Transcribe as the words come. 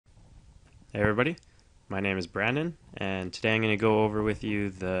Hey everybody, my name is Brandon, and today I'm going to go over with you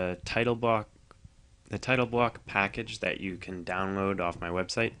the title block package that you can download off my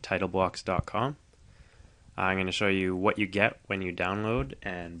website, titleblocks.com. I'm going to show you what you get when you download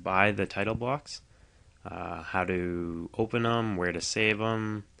and buy the title blocks, how to open them, where to save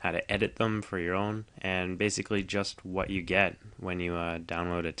them, how to edit them for your own, and basically just what you get when you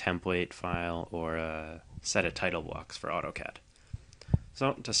download a template file or a set of title blocks for AutoCAD.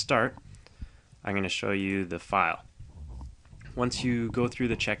 So to start, I'm going to show you the file. Once you go through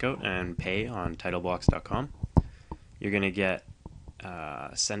the checkout and pay on titleblocks.com, you're going to get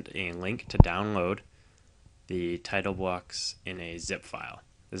sent a link to download the title blocks in a zip file.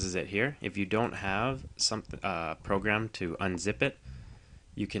 This is it here. If you don't have some program to unzip it,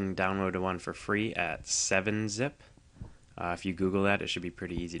 you can download one for free at 7-zip. If you Google that, it should be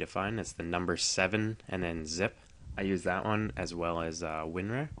pretty easy to find. It's the number 7 and then zip. I use that one as well as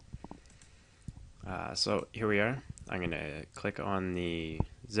WinRAR. So here we are. I'm going to click on the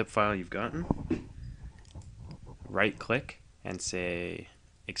zip file you've gotten, right click and say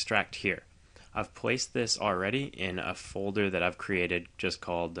extract here. I've placed this already in a folder that I've created just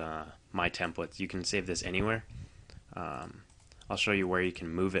called my templates. You can save this anywhere. I'll show you where you can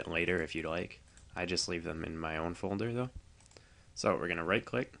move it later if you'd like. I just leave them in my own folder though. So we're going to right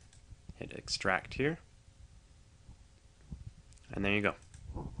click, hit extract here, and there you go.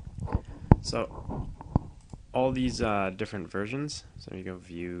 So all these different versions, so you go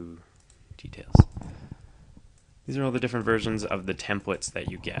view details. These are all the different versions of the templates that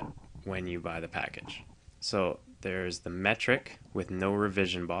you get when you buy the package. So there's the metric with no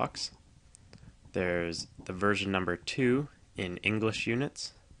revision box. There's the version number 2 in English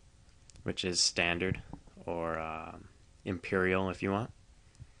units, which is standard or imperial if you want.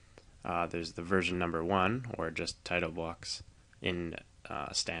 There's the version number 1 or just title blocks in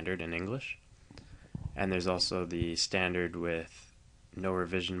standard in English. And there's also the standard with no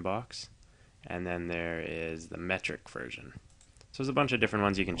revision box, and then there is the metric version. So there's a bunch of different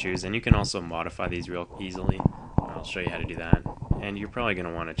ones you can choose, and you can also modify these real easily. I'll show you how to do that. And you're probably going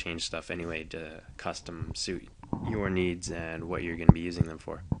to want to change stuff anyway to custom suit your needs and what you're going to be using them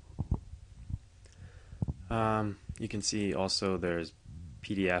for. You can see also there's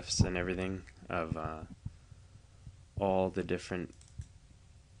PDFs and everything of all the different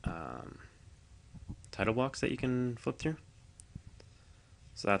title blocks that you can flip through.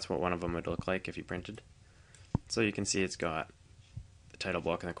 So that's what one of them would look like if you printed. So you can see it's got the title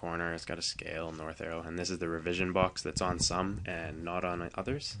block in the corner, it's got a scale, north arrow, and this is the revision box that's on some and not on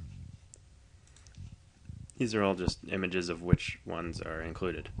others. These are all just images of which ones are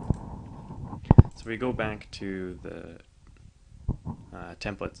included. So we go back to the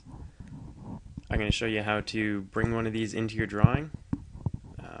templates. I'm going to show you how to bring one of these into your drawing.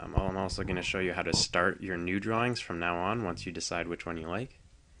 I'm also going to show you how to start your new drawings from now on once you decide which one you like.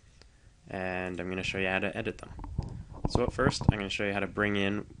 And I'm going to show you how to edit them. So at first, I'm going to show you how to bring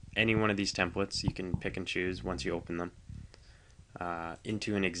in any one of these templates. You can pick and choose once you open them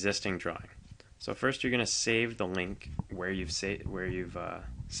into an existing drawing. So first, you're going to save the link where you've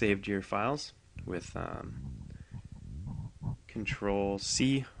saved your files with Control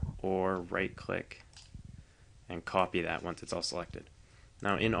C or right click and copy that once it's all selected.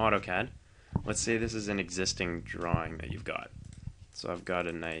 Now in AutoCAD, let's say this is an existing drawing that you've got. So I've got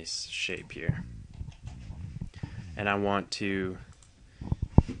a nice shape here, and I want to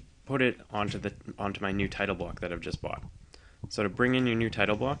put it onto my new title block that I've just bought. So to bring in your new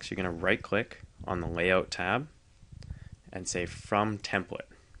title blocks, you're going to right click on the Layout tab and say From Template.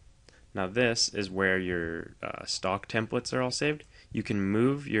 Now this is where your stock templates are all saved. You can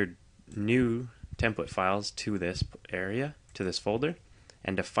move your new template files to this area, to this folder,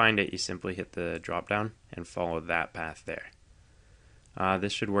 and to find it you simply hit the drop down and follow that path there.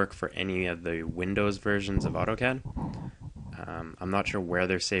 This should work for any of the Windows versions of AutoCAD. I'm not sure where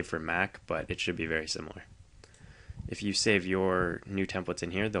they're saved for Mac, but it should be very similar. If you save your new templates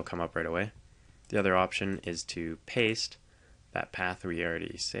in here, they'll come up right away. The other option is to paste that path we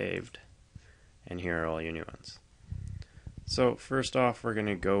already saved, and here are all your new ones. So first off, we're going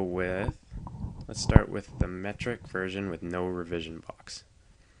to go with, let's start with the metric version with no revision box.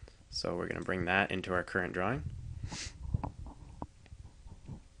 So we're going to bring that into our current drawing.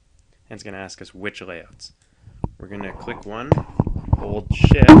 And it's going to ask us which layouts. We're going to click one, hold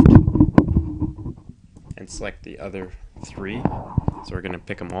Shift, and select the other 3. So we're going to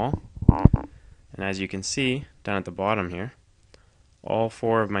pick them all. And as you can see, down at the bottom here, all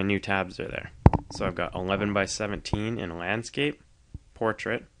 4 of my new tabs are there. So I've got 11 by 17 in landscape,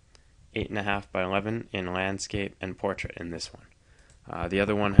 portrait, 8.5 by 11 in landscape, and portrait in this one. The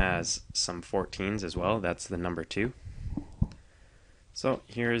other one has some 14s as well. That's the number 2. So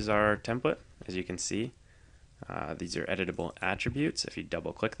here's our template. As you can see, these are editable attributes. If you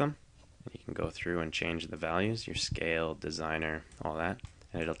double click them, you can go through and change the values, your scale, designer, all that,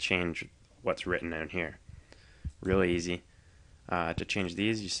 and it'll change what's written down here. Really easy. To change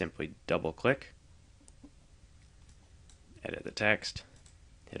these, you simply double click, edit the text,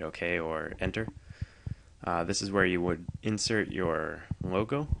 hit OK or enter. This is where you would insert your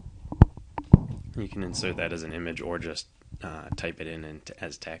logo. You can insert that as an image or just type it in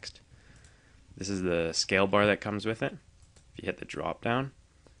as text. This is the scale bar that comes with it. If you hit the drop down,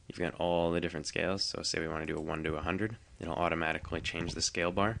 you've got all the different scales. So say we want to do a 1 to 100, it'll automatically change the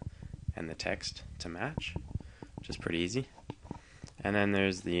scale bar and the text to match, which is pretty easy. And then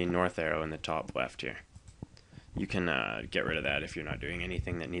there's the north arrow in the top left here. You can get rid of that if you're not doing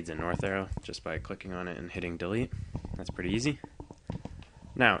anything that needs a north arrow just by clicking on it and hitting delete. That's pretty easy.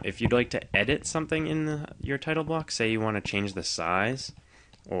 Now, if you'd like to edit something in your title block, say you want to change the size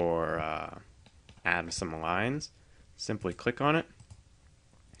or add some lines, simply click on it,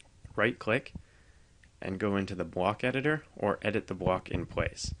 right click, and go into the block editor or edit the block in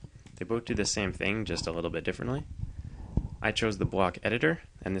place. They both do the same thing, just a little bit differently. I chose the block editor,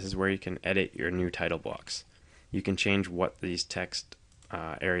 and this is where you can edit your new title blocks. You can change what these text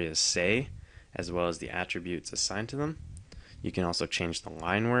areas say, as well as the attributes assigned to them. You can also change the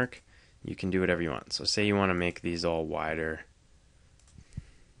line work. You can do whatever you want. So say you want to make these all wider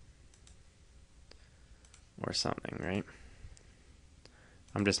or something, right?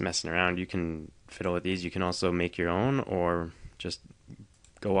 I'm just messing around. You can fiddle with these. You can also make your own or just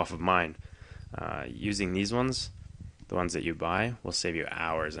go off of mine. Using these ones, the ones that you buy, will save you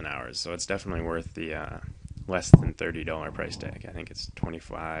hours and hours. So it's definitely worth the less than $30 price tag. I think it's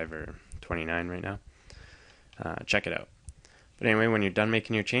 $25 or $29 right now. Check it out. But anyway, when you're done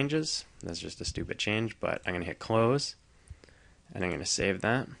making your changes, that's just a stupid change, but I'm going to hit close, and I'm going to save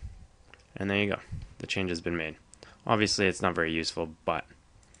that, and there you go. The change has been made. Obviously, it's not very useful, but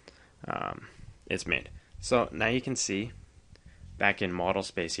it's made. So now you can see, back in model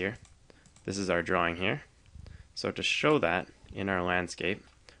space here, this is our drawing here. So to show that in our landscape,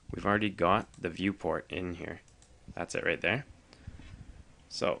 we've already got the viewport in here. That's it right there.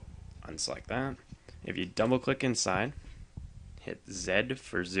 So unselect that. If you double click inside, hit Z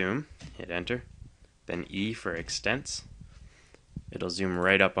for zoom, hit enter, then E for extents, it'll zoom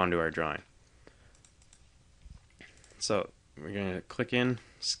right up onto our drawing. So we're going to click in,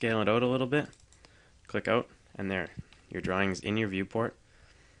 scale it out a little bit, click out, and there, your drawing's in your viewport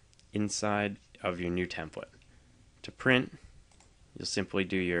inside of your new template. To print, you'll simply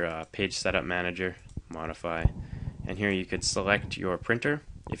do your page setup manager, modify, and here you could select your printer.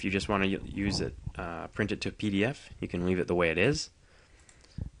 If you just want to use it, print it to PDF, you can leave it the way it is,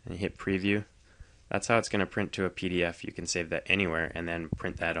 and you hit preview. That's how it's going to print to a PDF. You can save that anywhere and then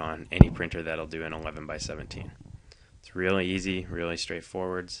print that on any printer that'll do an 11 by 17. It's really easy, really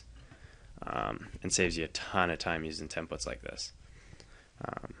straightforward, and saves you a ton of time using templates like this.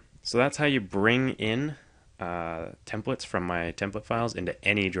 So that's how you bring in templates from my template files into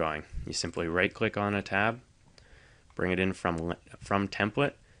any drawing. You simply right click on a tab, bring it in from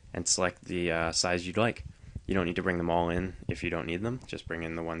template, and select the size you'd like. You don't need to bring them all in if you don't need them. Just bring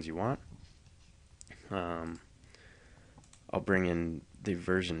in the ones you want. I'll bring in the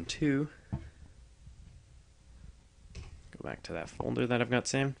version 2. Go back to that folder that I've got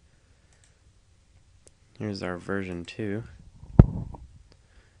saved. Here's our version 2.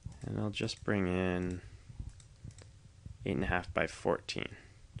 And I'll just bring in 8.5 by 14.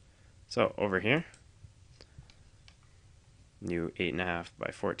 So over here, new 8.5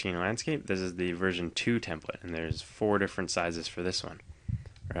 by 14 landscape. This is the version 2 template, and there's 4 different sizes for this one.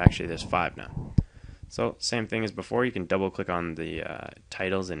 Or actually, there's 5 now. So same thing as before. You can double click on the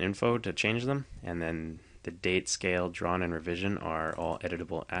titles and info to change them, and then the date, scale, drawn, and revision are all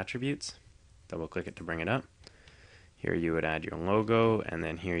editable attributes. Double click it to bring it up. Here you would add your logo, and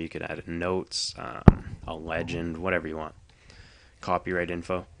then here you could add notes, a legend, whatever you want. Copyright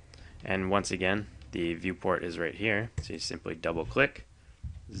info. And once again, the viewport is right here, so you simply double click,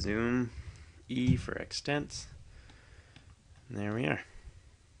 zoom, E for extents, and there we are.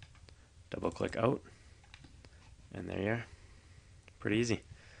 Double click out, and there you are. Pretty easy.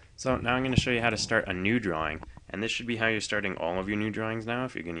 So now I'm going to show you how to start a new drawing, and this should be how you're starting all of your new drawings now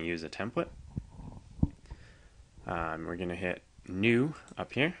if you're going to use a template. We're going to hit new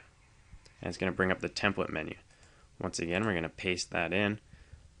up here, and it's going to bring up the template menu. Once again, we're going to paste that in.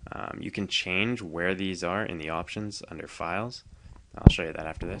 You can change where these are in the options under files. I'll show you that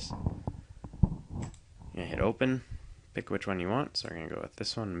after this. You're going to hit open, pick which one you want. So we're going to go with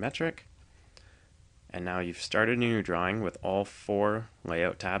this one, metric. And now you've started a new drawing with all 4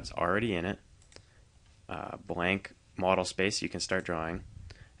 layout tabs already in it. Blank model space you can start drawing,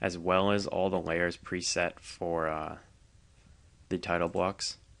 as well as all the layers preset for the title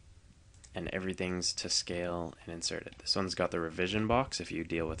blocks, and everything's to scale and inserted. This one's got the revision box if you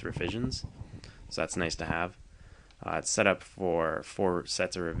deal with revisions, so that's nice to have. It's set up for 4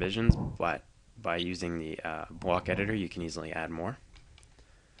 sets of revisions, but by using the block editor you can easily add more.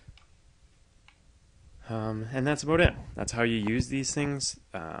 And that's about it. That's how you use these things.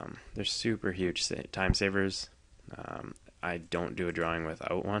 They're super huge time savers. I don't do a drawing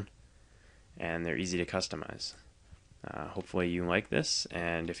without one, and they're easy to customize. Hopefully you like this,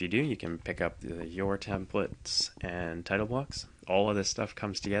 and if you do, you can pick up your templates and title blocks. All of this stuff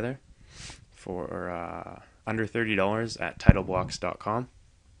comes together for under $30 at titleblocks.com.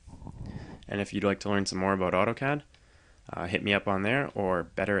 And if you'd like to learn some more about AutoCAD, hit me up on there, or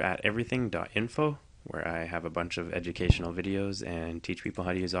betterateverything.info, where I have a bunch of educational videos and teach people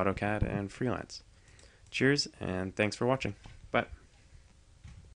how to use AutoCAD and freelance. Cheers, and thanks for watching.